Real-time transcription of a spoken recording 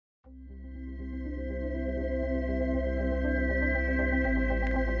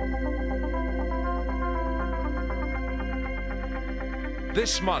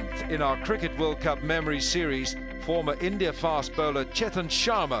This month, in our Cricket World Cup Memories series, former India fast bowler Chetan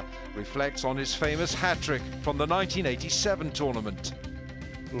Sharma reflects on his famous hat-trick from the 1987 tournament.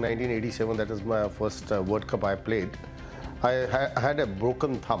 1987, that is my first World Cup I played. I had a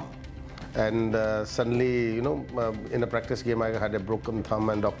broken thumb, and suddenly, in a practice game I had a broken thumb,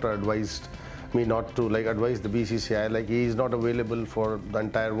 and doctor advised me not to, advise the BCCI, he is not available for the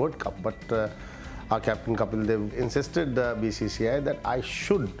entire World Cup, but our captain Kapil Dev insisted the BCCI that I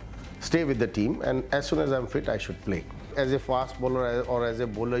should stay with the team, and as soon as I'm fit I should play. As a fast bowler or as a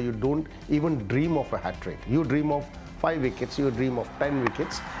bowler, you don't even dream of a hat-trick. You dream of 5 wickets, you dream of 10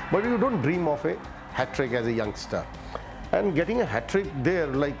 wickets, but you don't dream of a hat-trick as a youngster. And getting a hat-trick there,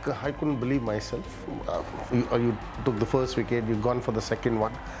 I couldn't believe myself. You took the first wicket, you gone for the second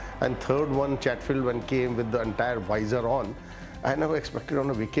one, and third one, Chatfield one came with the entire visor on. I never expected on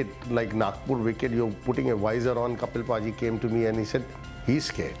a wicket, like Nagpur wicket, you're putting a visor on. Kapil Paji came to me and he said, he's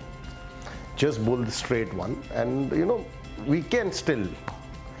scared. Just bowl the straight one, and we can still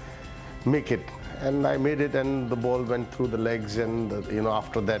make it. And I made it, and the ball went through the legs, and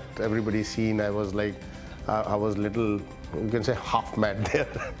after that, everybody's seen I was I was little, you can say, half mad there.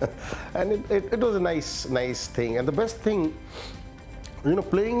 And it was a nice thing. And the best thing,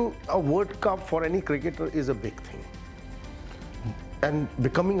 playing a World Cup for any cricketer is a big thing. And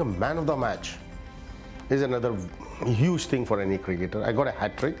becoming a man of the match is another huge thing for any cricketer. I got a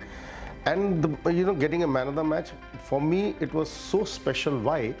hat-trick, and getting a man of the match, for me it was so special.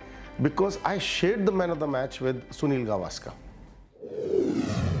 Why? Because I shared the man of the match with Sunil Gavaskar.